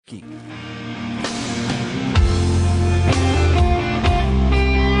Albuquerque.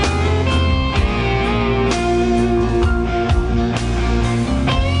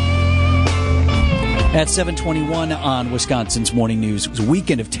 At 7:21 on Wisconsin's Morning News, it was a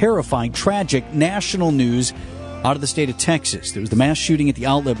weekend of terrifying, tragic national news out of the state of Texas. There was the mass shooting at the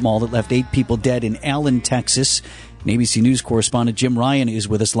outlet mall that left 8 people dead in Allen, Texas. And ABC News correspondent Jim Ryan is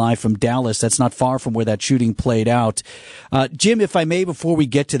with us live from Dallas. That's not far from where that shooting played out. Jim, if I may, before we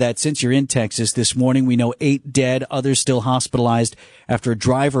get to that, since you're in Texas this morning, we know 8 dead, others still hospitalized after a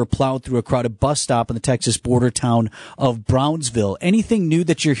driver plowed through a crowded bus stop in the Texas border town of Brownsville. Anything new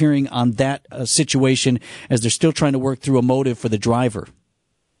that you're hearing on that situation as they're still trying to work through a motive for the driver?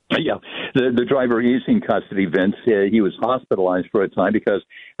 Yeah, the driver is in custody, Vince. He was hospitalized for a time because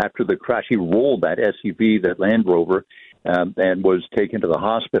after the crash, he rolled that SUV, that Land Rover, and was taken to the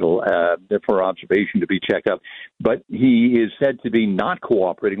hospital for observation to be checked up. But he is said to be not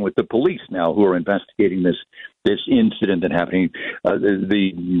cooperating with the police now, who are investigating this incident that happened.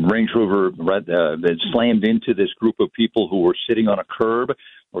 The Range Rover slammed into this group of people who were sitting on a curb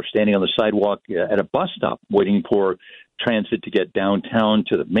or standing on the sidewalk at a bus stop waiting for transit to get downtown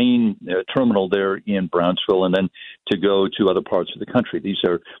to the main terminal there in Brownsville and then to go to other parts of the country. These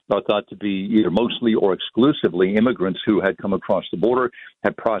are thought to be either mostly or exclusively immigrants who had come across the border,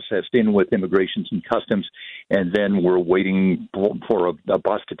 had processed in with Immigrations and Customs, and then were waiting for a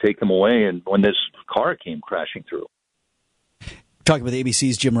bus to take them away. And when this car came crashing through. Talking with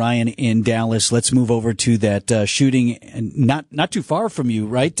ABC's Jim Ryan in Dallas. Let's move over to that shooting, not too far from you,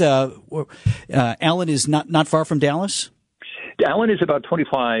 right? Allen is not far from Dallas? Allen is about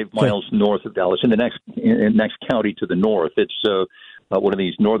 25 miles north of Dallas, in the next county to the north. It's one of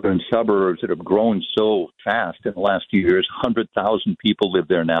these northern suburbs that have grown so fast in the last few years. 100,000 people live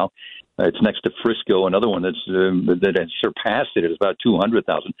there now. It's next to Frisco, another one that has surpassed it. It's about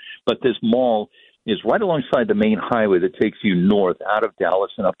 200,000. But this mall is right alongside the main highway that takes you north out of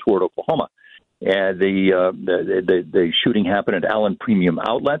Dallas and up toward Oklahoma. And the shooting happened at Allen Premium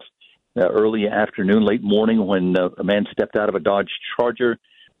Outlets early afternoon, late morning, when a man stepped out of a Dodge Charger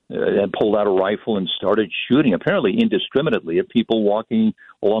and pulled out a rifle and started shooting, apparently indiscriminately, at people walking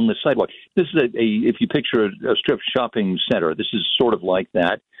along the sidewalk. This is if you picture a strip shopping center, this is sort of like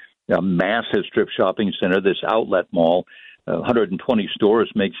that, a massive strip shopping center, this outlet mall. 120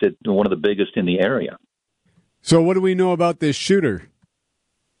 stores makes it one of the biggest in the area. So what do we know about this shooter?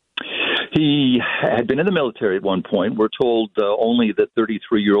 He had been in the military at one point. We're told only that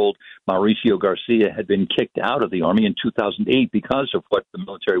 33-year-old Mauricio Garcia had been kicked out of the Army in 2008 because of what the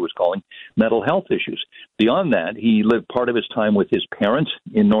military was calling mental health issues. Beyond that, he lived part of his time with his parents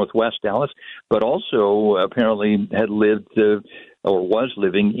in Northwest Dallas, but also apparently had lived or was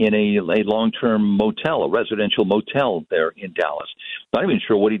living in a long-term motel, a residential motel there in Dallas. Not even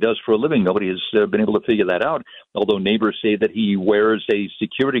sure what he does for a living. Nobody has been able to figure that out, although neighbors say that he wears a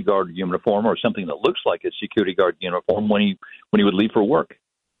security guard uniform or something that looks like a security guard uniform when he would leave for work.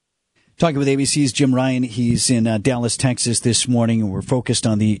 Talking with ABC's Jim Ryan. He's in Dallas, Texas this morning, and we're focused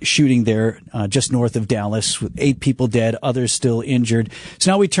on the shooting there just north of Dallas with 8 people dead, others still injured.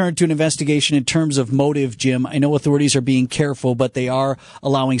 So now we turn to an investigation in terms of motive, Jim. I know authorities are being careful, but they are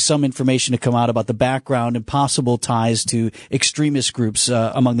allowing some information to come out about the background and possible ties to extremist groups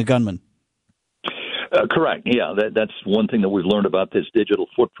among the gunmen. Correct. Yeah, that's one thing that we've learned about this digital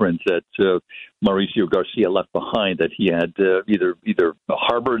footprint that Mauricio Garcia left behind, that he had either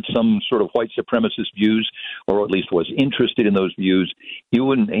harbored some sort of white supremacist views or at least was interested in those views. He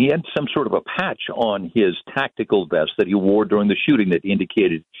had some sort of a patch on his tactical vest that he wore during the shooting that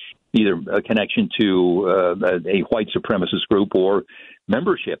indicated either a connection to a white supremacist group or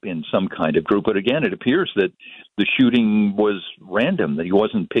membership in some kind of group. But again, it appears that the shooting was random, that he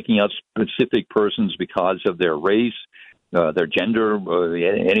wasn't picking out specific persons because of their race, their gender,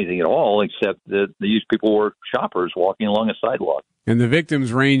 anything at all, except that these people were shoppers walking along a sidewalk. And the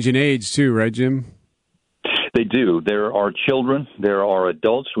victims range in age too, right, Jim? They do. There are children. There are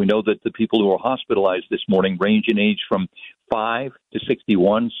adults. We know that the people who were hospitalized this morning range in age from 5 to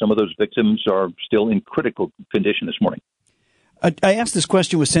 61. Some of those victims are still in critical condition this morning. I asked this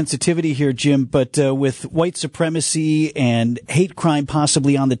question with sensitivity here, Jim, but with white supremacy and hate crime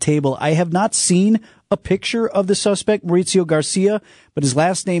possibly on the table, I have not seen a picture of the suspect, Mauricio Garcia, but his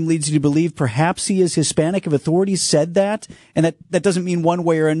last name leads you to believe perhaps he is Hispanic if authorities said that. And that doesn't mean one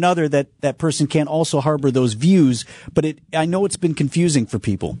way or another that that person can't also harbor those views, but I know it's been confusing for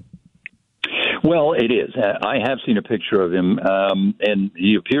people. Well, it is. I have seen a picture of him, and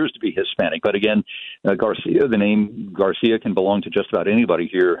he appears to be Hispanic. But again, Garcia, the name Garcia can belong to just about anybody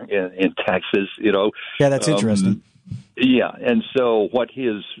here in Texas, you know. Yeah, that's interesting. Yeah, and so what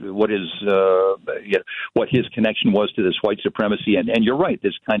his connection was to this white supremacy, and you're right,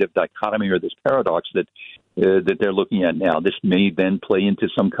 this kind of dichotomy or this paradox that they're looking at now. This may then play into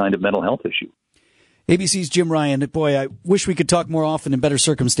some kind of mental health issue. ABC's Jim Ryan. Boy, I wish we could talk more often in better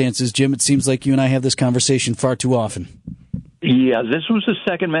circumstances, Jim. It seems like you and I have this conversation far too often. Yeah, this was the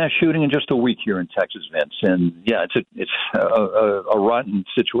second mass shooting in just a week here in Texas, Vince, and yeah, it's a rotten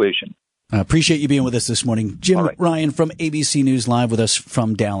situation. I appreciate you being with us this morning. Jim All right. Ryan from ABC News Live with us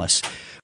from Dallas.